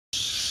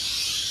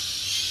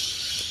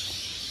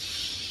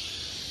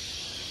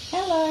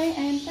Hello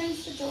and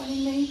thanks for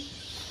joining me.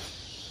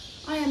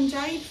 I am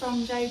Jade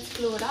from Jade's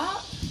Fluid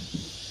Art.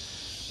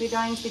 We're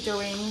going to be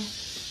doing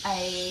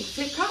a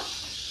flip cup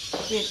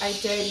with a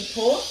dirty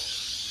pour.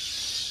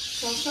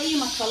 So I'll show you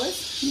my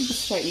colours. Let me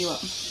just straighten you up.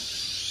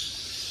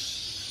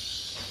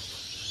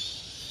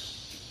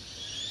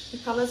 The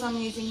colours I'm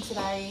using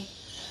today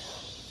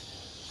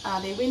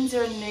are the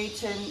Winsor and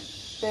Newton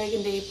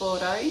Burgundy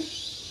Bordeaux,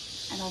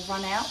 and I've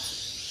run out.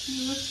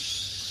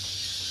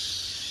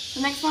 The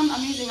next one,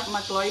 I'm using up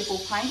my global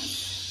paint.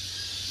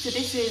 So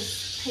this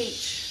is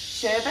Peach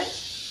Sherbert.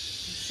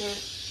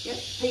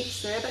 Peach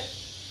Sherbert.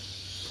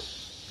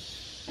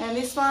 And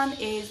this one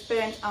is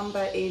Burnt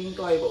Umber in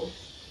Global.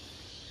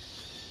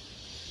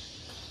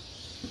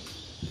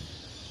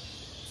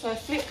 So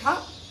flip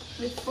cup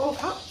with 4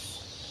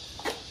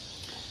 cups.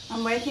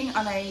 I'm working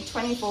on a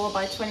 24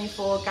 by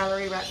 24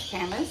 gallery wrapped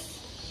canvas.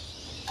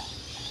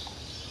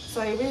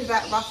 So with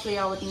that, roughly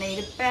I would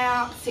need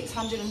about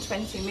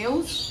 620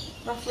 mils.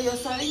 Roughly or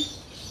so.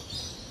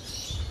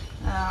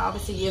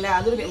 Obviously you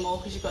allow a little bit more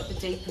because you've got the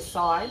deeper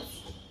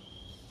sides.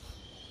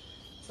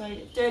 So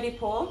dirty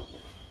pour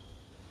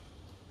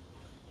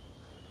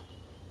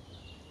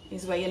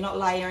is where you're not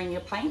layering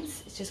your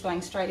paints, it's just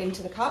going straight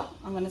into the cup.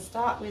 I'm going to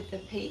start with the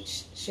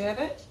Peach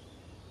Sherbet.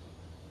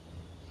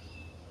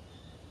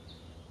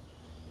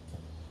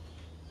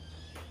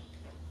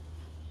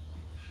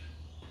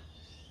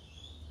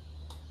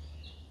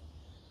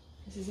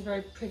 This is a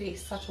very pretty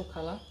subtle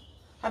colour.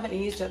 Haven't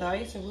used it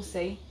though, so we'll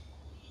see.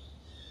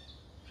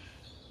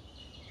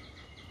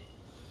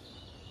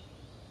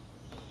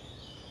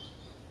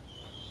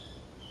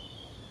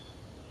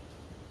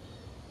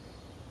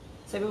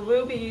 So we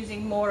will be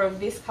using more of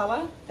this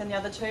colour than the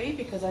other two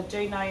because I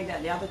do know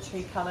that the other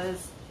two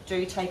colours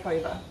do take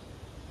over.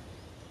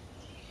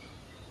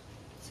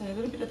 So a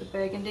little bit of the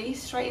burgundy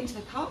straight into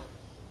the cup.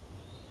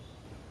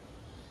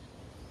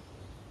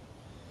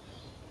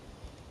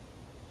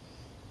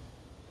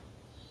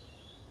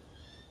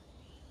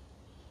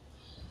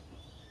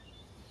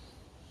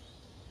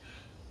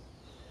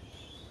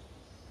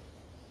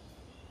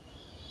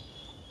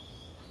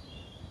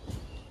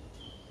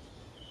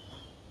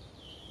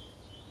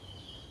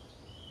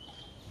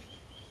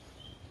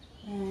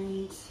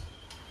 And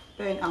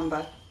Burnt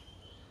Umber.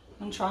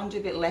 I'm trying to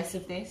do a bit less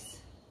of this.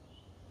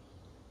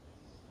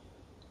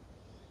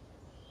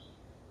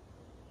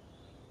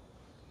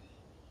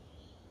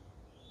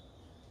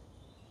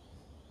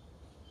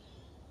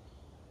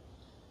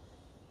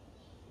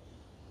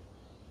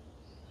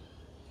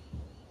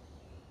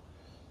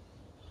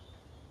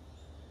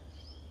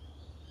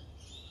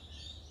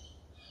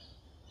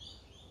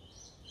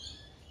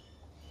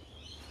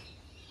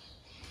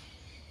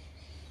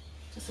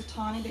 Just a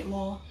tiny bit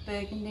more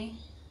burgundy.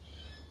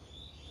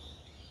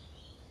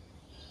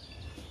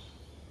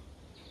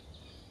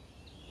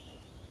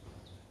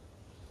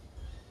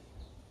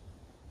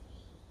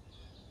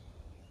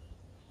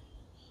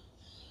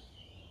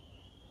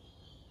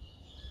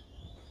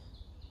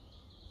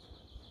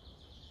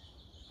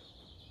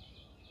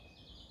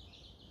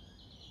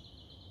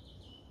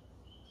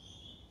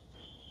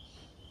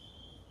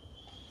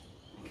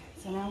 Okay,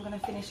 so now I'm going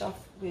to finish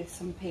off with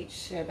some Peach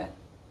Sherbet.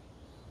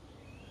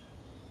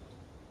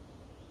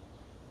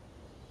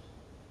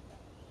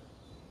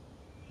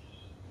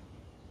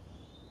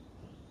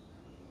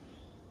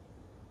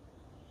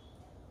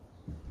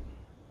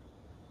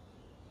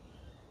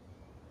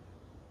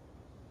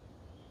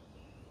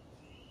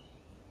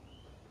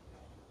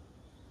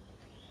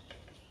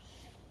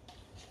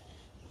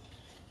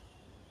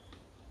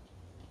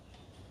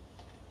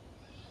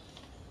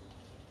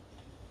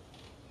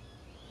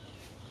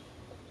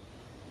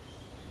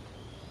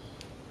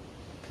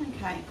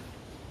 Okay.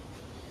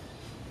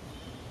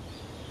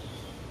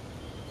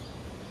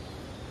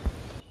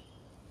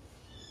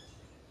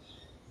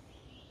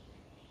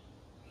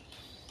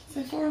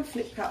 So for a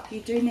flip cup,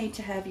 you do need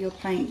to have your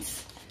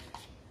paints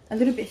a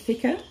little bit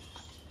thicker.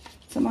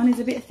 So mine is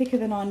a bit thicker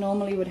than I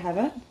normally would have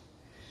it.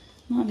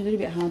 Might be a little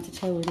bit hard to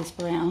tell with this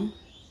brown.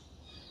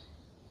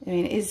 I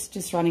mean, it is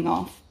just running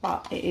off,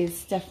 but it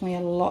is definitely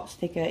a lot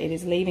thicker. It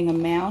is leaving a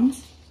mound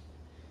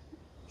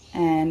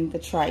and the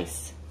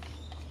trace.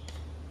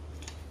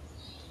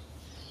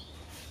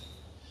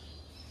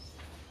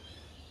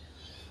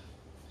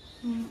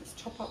 Let's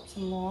chop up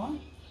some more.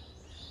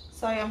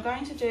 So I'm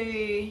going to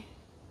do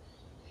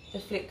the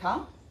flip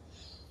cup.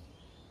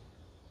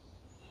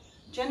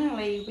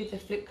 Generally with the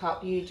flip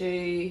cup you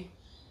do,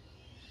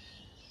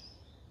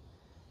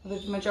 the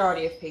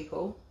majority of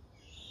people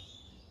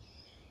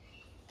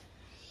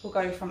will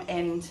go from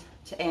end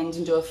to end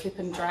and do a flip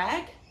and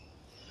drag.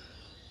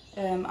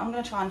 I'm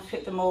going to try and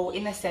flip them all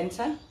in the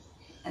centre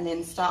and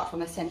then start from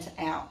the centre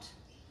out.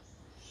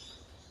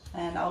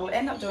 And I will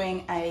end up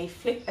doing a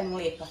flip and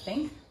lip, I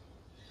think.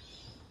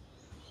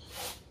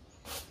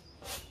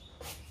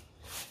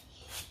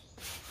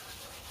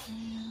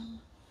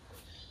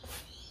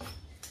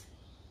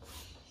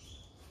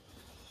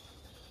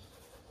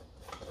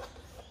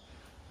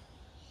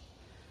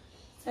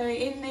 So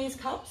in these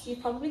cups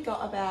you've probably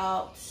got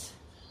about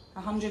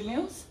 100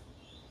 mils.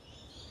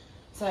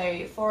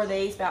 So 4 of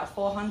these, about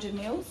 400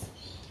 mils.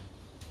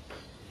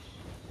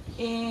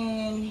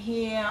 In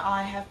here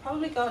I have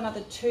probably got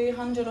another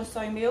 200 or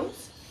so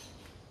mils.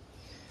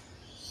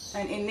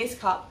 And in this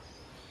cup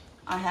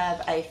I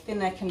have a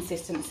thinner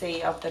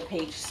consistency of the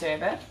peach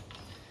sherbet,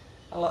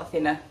 a lot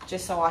thinner,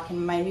 just so I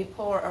can maybe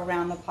pour it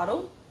around the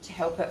puddle to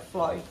help it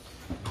flow.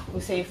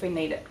 We'll see if we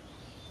need it.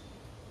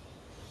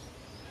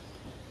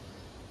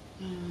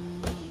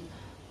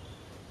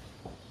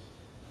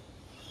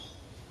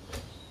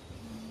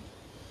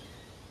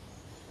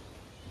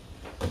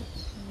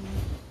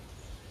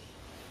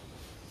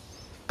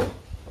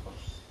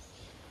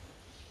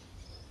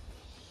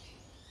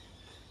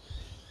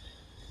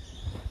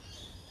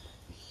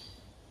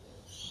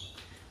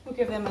 We'll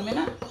give them a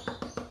minute.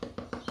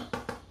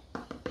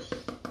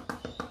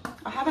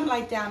 I haven't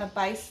laid down a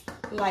base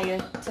layer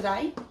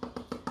today.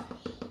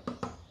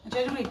 I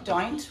generally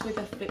don't with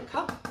a flip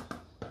cup.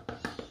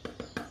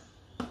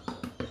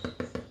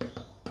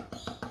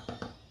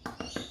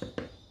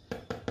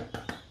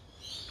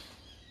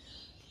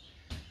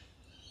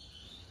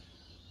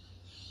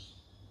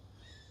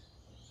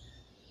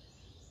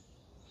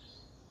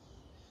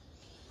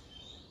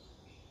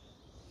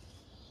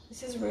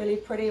 This is really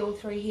pretty all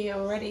through here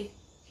already.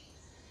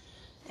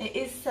 It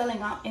is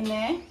selling up in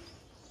there.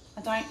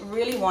 I don't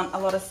really want a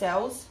lot of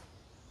cells.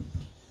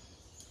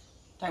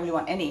 Don't really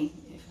want any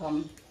if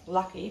I'm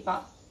lucky,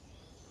 but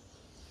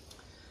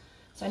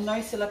so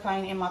no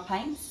silicone in my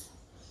paints.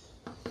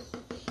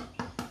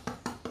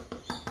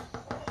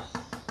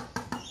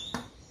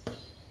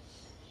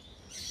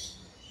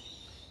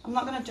 I'm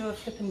not going to do a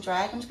flip and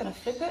drag. I'm just going to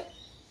flip it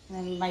and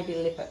then maybe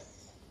lip it.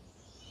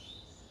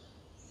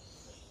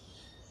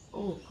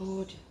 Oh,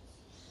 gorgeous.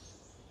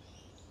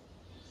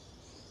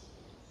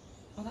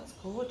 Oh, that's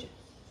gorgeous.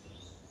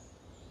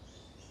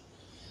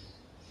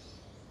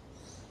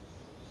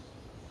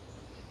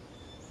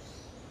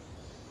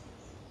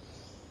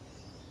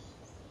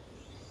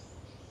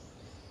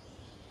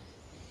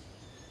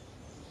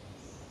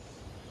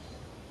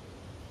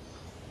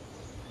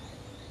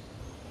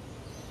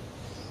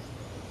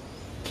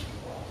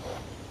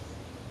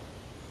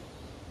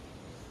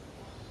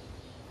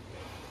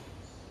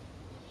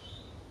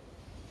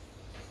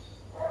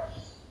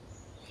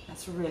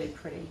 That's really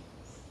pretty.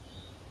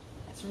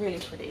 That's really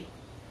pretty.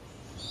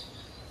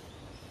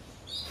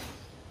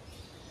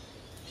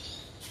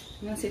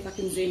 I'm going to see if I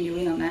can zoom you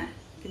in on that.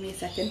 Give me a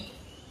second.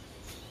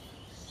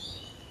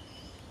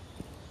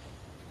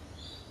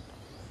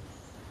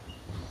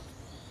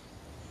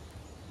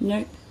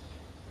 Nope.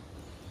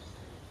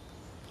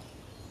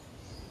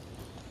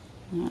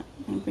 Alright,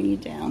 I'll bring you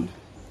down.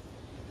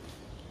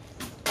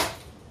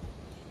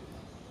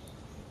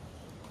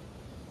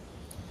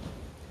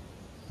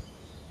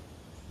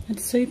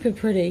 It's super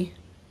pretty.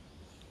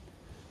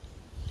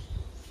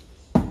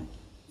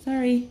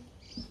 Sorry.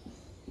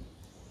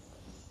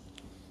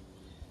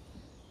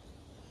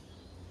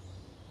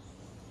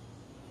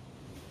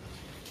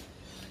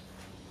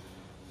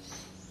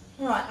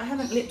 Alright, I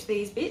haven't lipped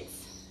these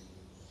bits.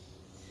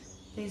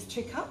 These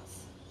 2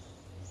 cups.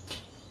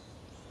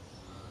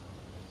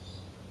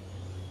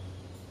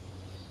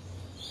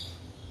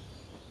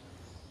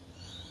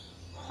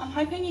 I'm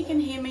hoping you can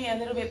hear me a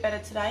little bit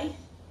better today.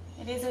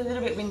 It is a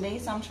little bit windy,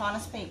 so I'm trying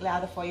to speak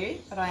louder for you,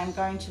 but I am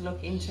going to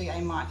look into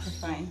a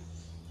microphone.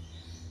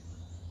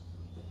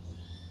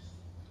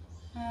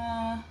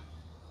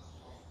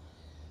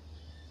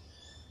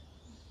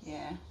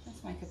 Yeah,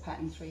 let's make a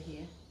pattern through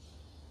here.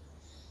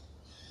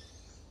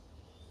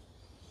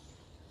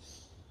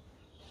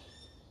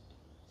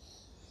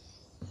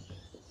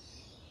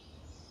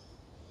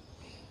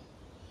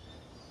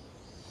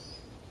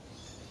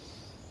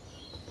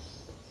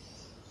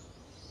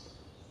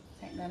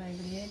 Take that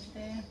over the edge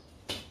there.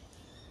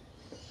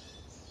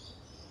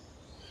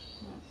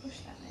 I'll push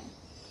that there.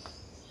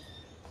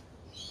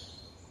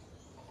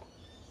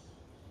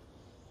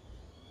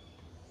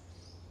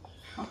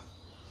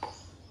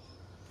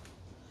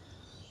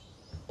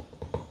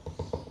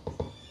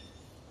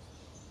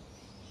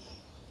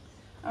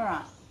 All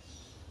right.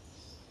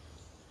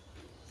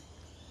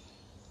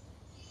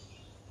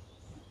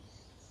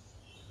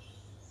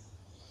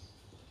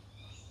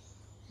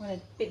 Went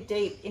a bit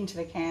deep into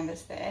the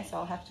canvas there, so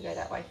I'll have to go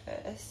that way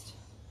first.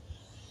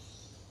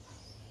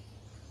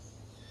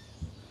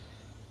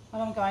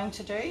 What I'm going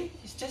to do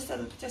is just a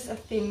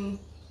thin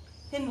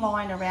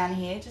line around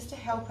here, just to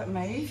help it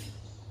move.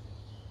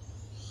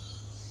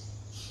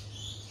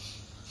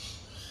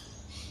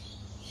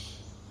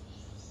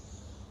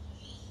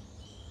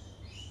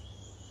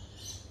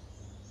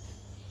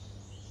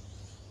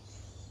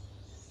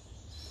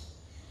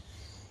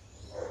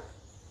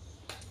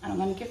 And I'm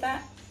going to give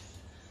that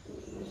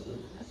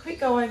a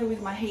quick go over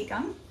with my heat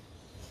gun.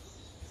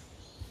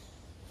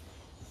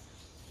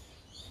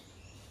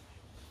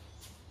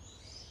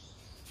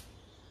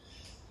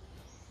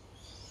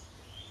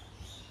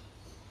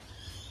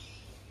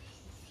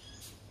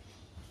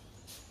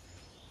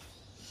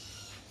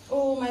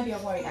 Or maybe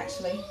I won't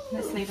actually.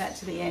 Let's leave that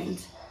to the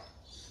end.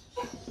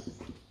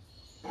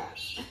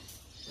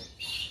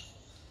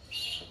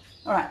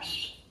 All right,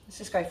 let's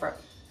just go for it.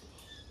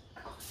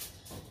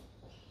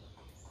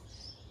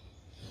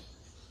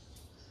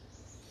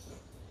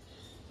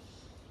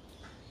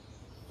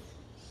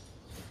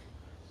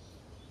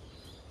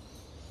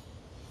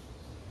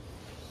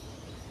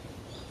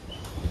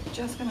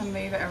 Just going to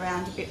move it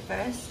around a bit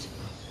first.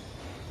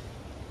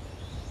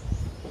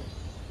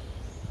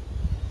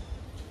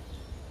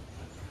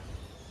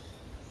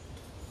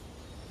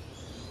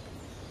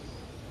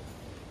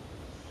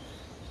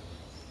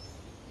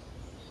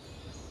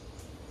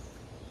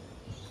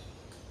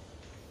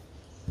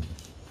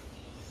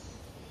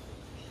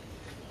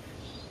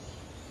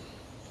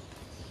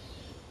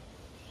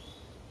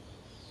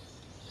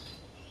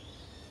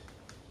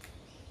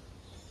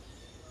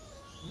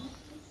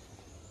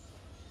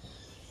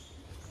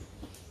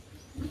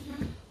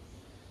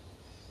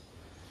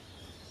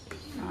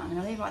 I'm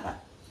going to leave it like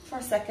that for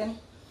a second.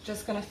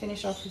 Just going to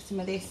finish off with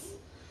some of this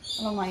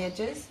along my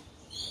edges.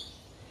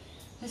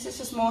 This is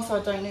just more so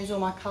I don't lose all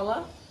my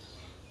colour.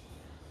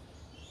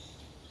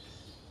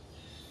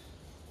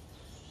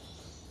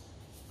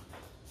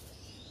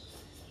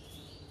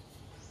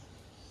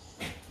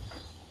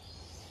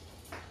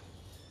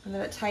 I'm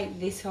going to take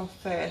this off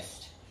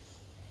first.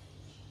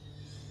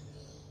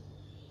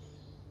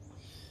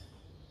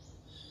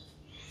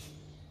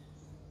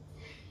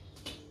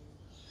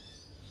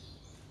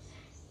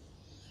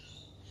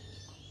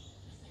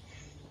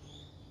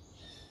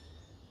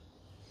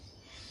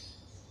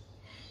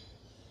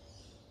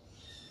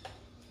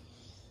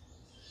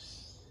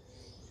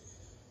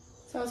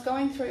 So I was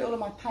going through all of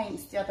my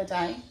paints the other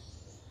day,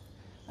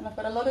 and I've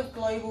got a lot of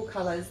global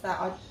colours that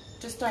I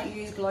just don't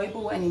use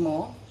global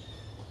anymore.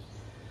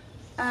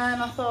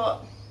 And I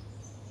thought,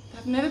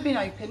 they've never been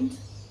opened,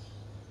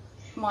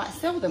 might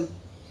sell them.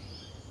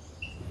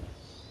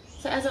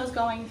 So as I was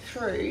going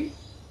through,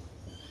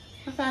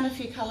 I found a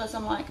few colours.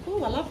 I'm like,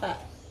 oh, I love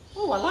that.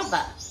 Oh, I love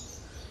that.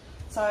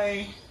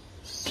 So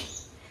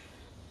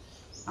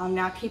I'm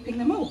now keeping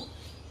them all.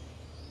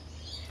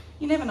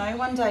 You never know,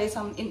 one day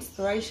some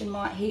inspiration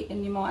might hit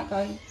and you might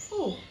go,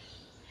 oh,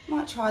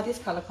 might try this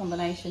colour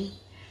combination.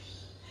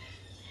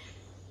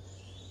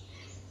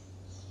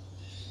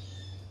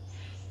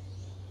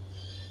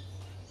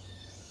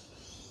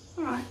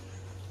 Alright.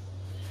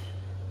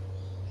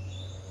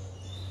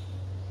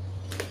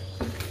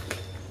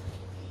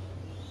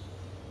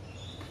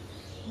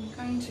 I'm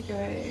going to go,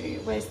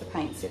 where's the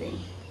paint sitting?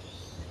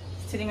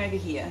 It's sitting over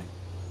here.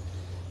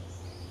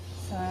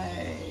 So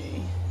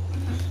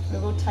we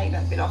will take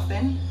that bit off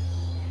then.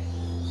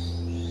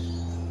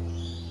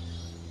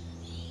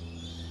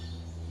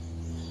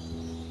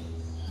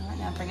 Alright,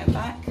 now bring it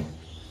back.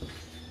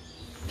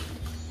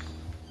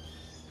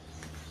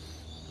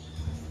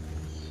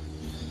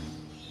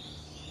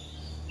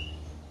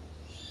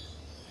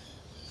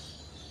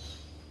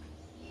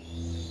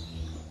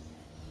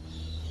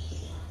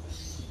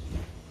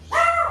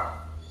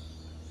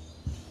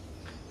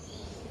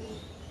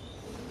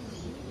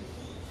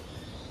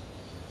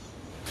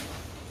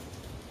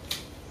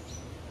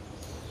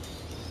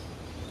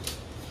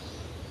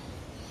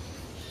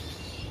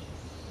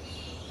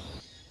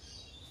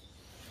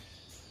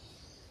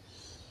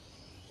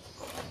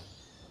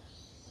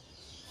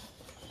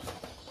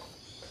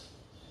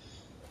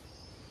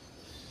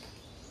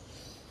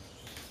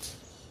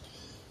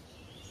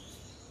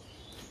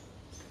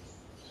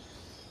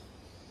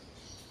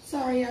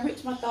 Sorry, I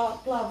ripped my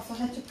dark gloves, I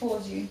had to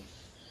pause you.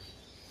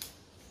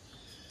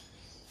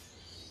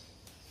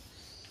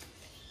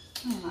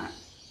 Alright.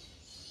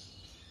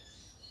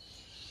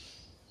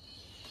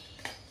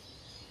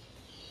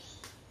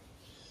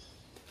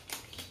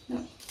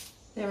 Nope,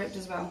 they're ripped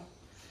as well.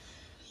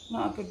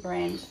 Not a good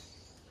brand.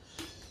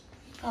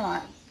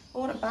 Alright,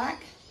 brought it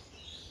back.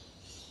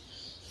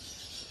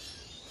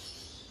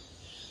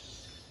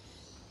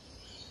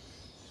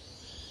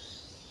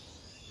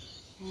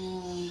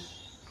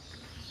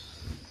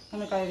 I'm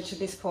going to go over to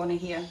this corner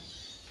here.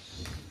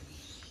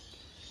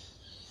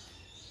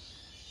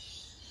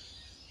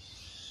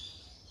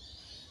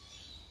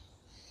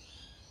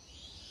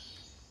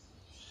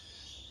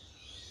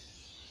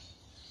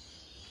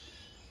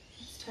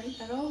 Let's take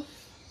that off.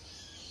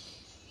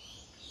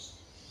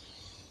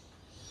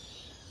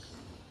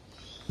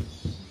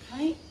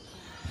 Okay.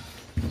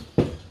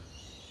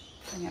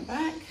 Bring it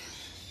back.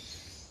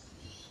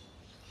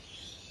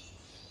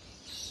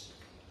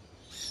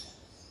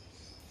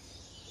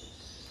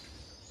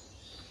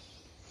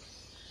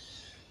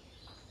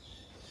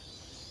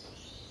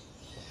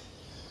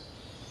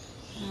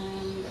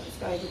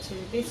 Go over to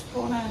this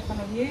corner in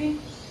front of you.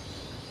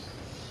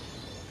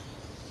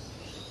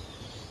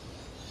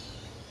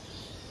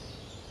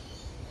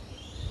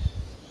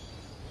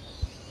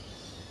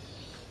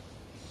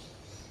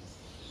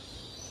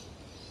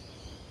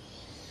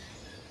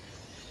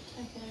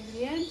 Take it over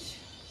the edge.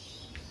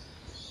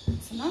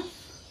 That's enough.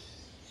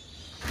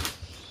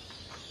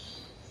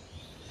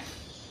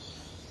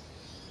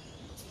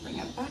 Let's bring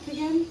it back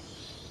again.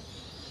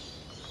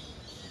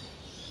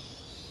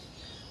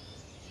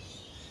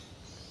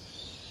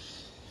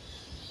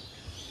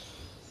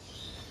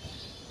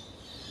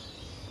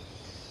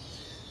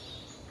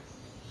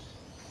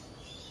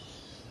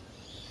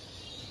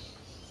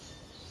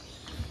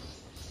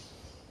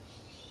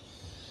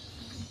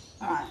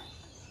 Alright,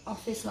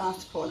 off this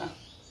last corner.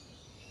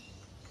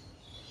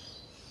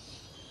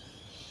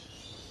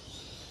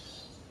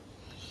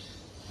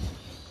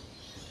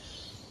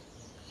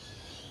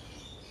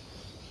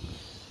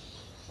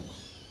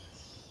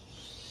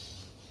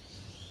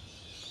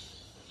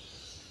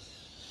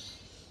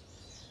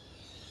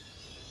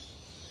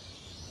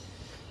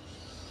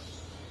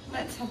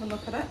 Let's have a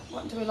look at it.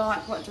 What do we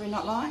like, what do we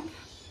not like?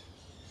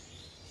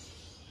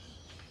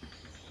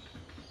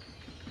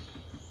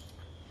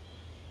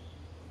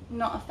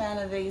 Not a fan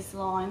of these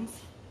lines.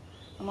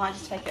 I might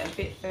just take it a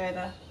bit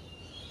further.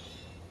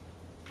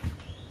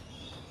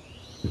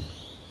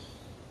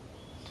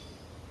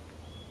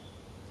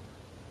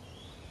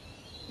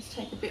 Just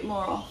take a bit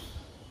more off.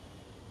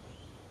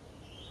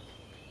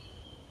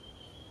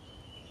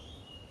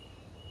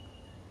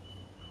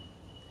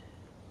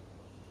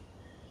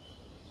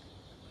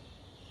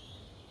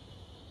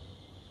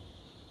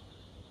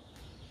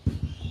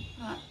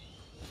 Right,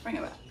 bring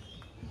it back.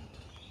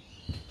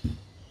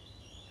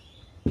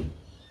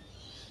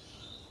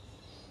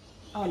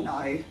 Oh no,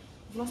 I've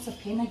lost a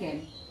pin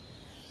again.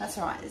 That's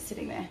all right, it's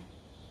sitting there.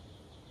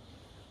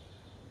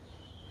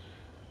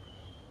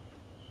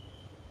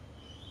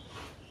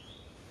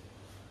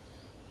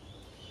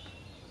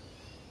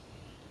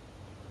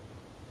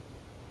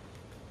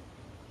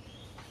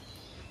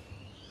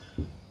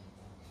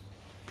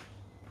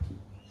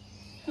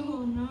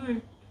 Oh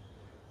no.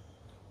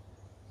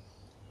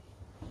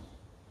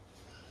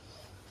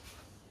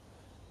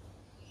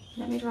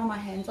 Let me dry my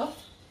hands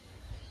off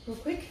real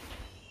quick.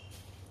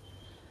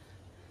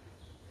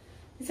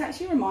 This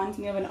actually reminds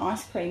me of an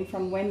ice cream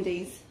from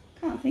Wendy's.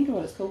 Can't think of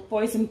what it's called.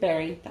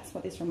 Boysenberry. That's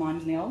what this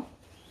reminds me of.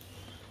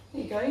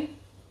 There you go.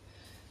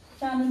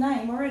 Found a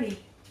name already.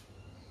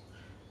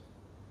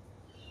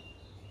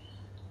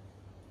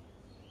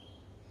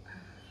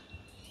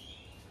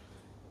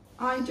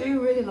 I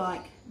do really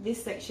like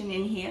this section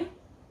in here.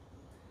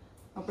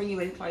 I'll bring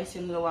you in closer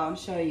in a little while and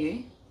show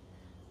you.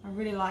 I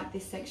really like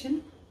this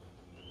section.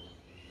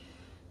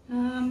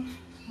 I'm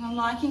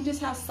liking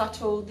just how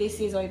subtle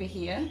this is over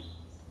here.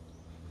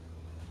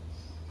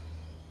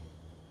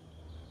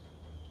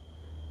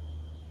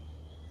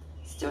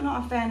 Still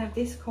not a fan of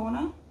this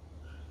corner.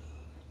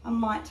 I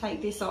might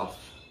take this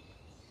off.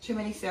 Too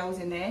many cells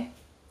in there.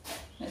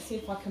 Let's see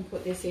if I can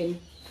put this in.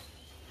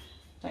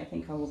 Don't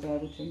think I will be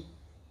able to.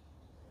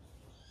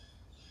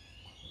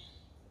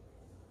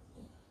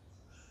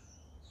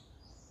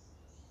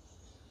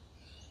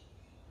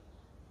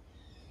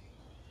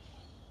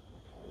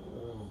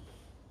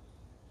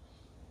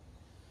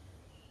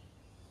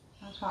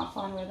 I can't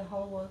find where the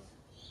hole was.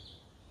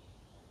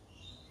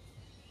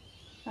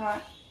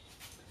 Alright.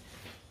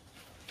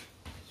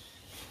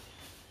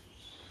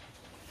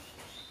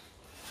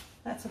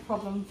 That's a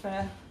problem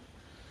for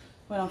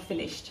when I'm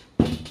finished.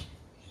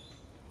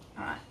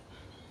 Alright.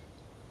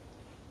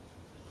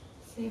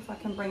 See if I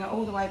can bring it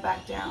all the way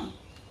back down.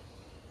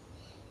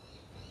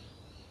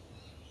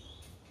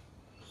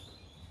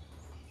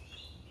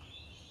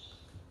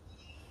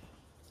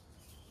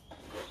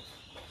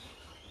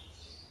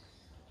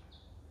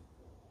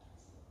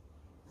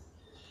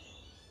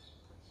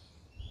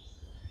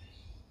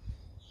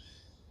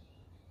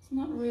 It's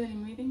not really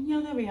moving.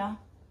 Yeah, there we are.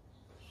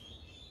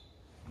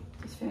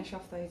 Just finish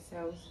off those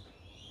cells.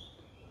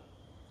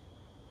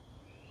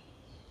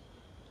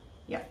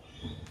 Yep.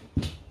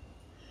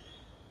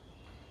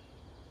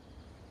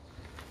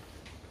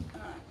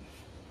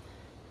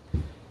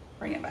 Alright.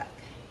 Bring it back.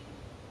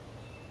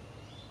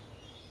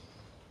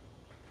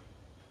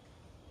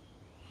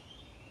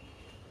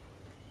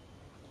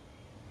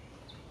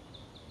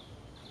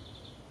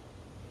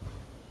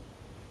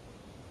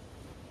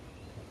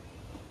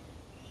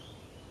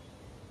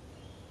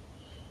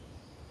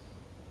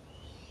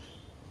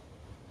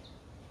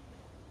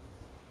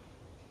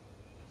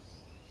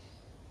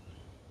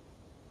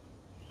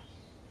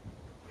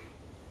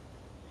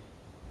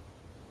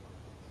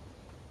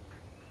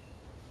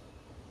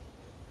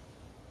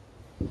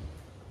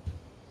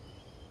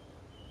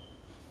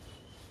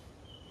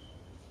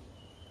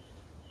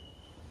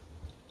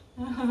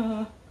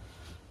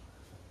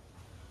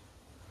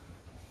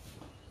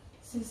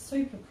 This is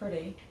super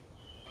pretty.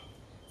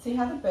 See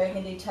how the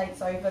burgundy takes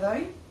over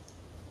though?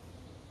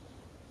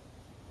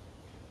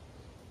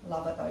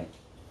 Love it though.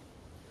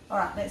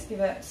 Alright, let's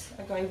give it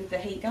a go with the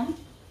heat gun.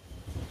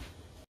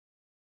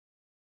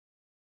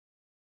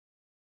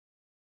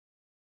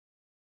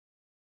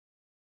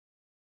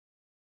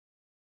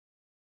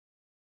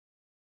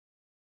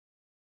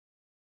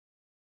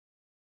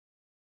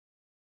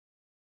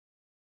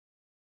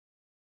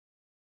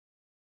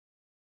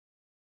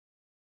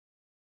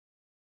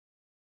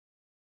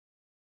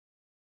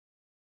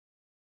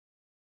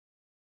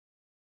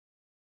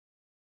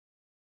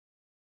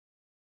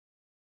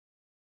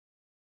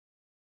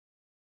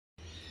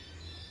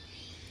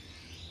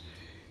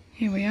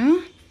 Here we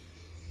are.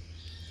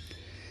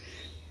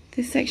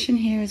 This section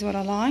here is what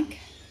I like.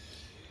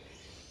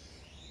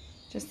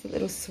 Just a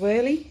little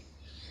swirly.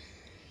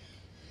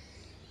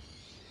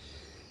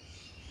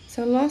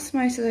 So I lost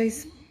most of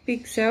those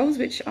big cells,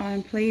 which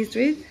I'm pleased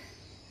with.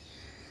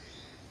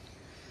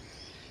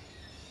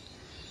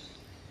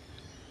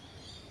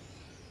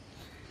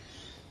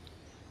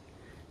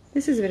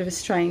 This is a bit of a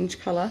strange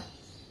colour.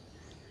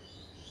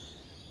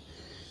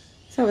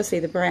 So obviously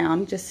the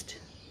brown, just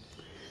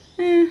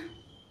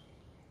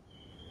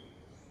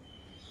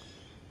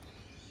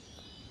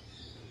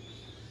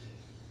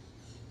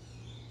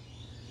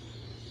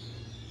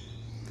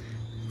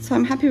So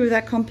I'm happy with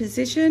that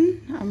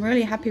composition. I'm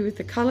really happy with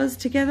the colours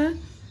together.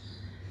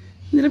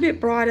 A little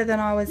bit brighter than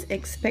I was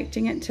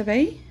expecting it to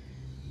be,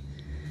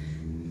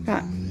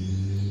 but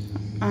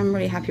I'm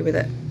really happy with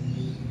it.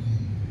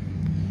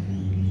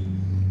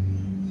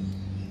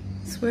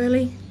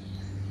 Swirly.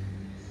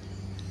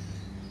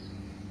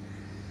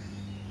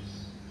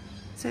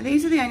 So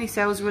these are the only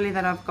cells really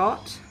that I've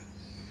got.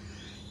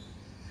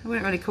 I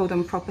wouldn't really call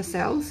them proper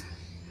cells.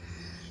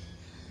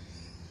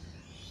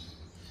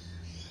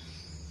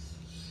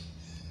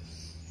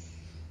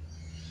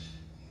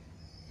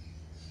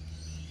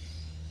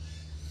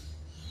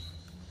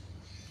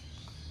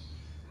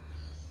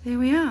 There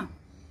we are.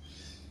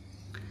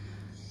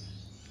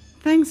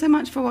 Thanks so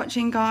much for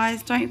watching,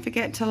 guys. Don't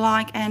forget to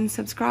like and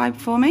subscribe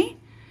for me,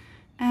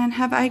 and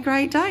have a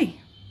great day.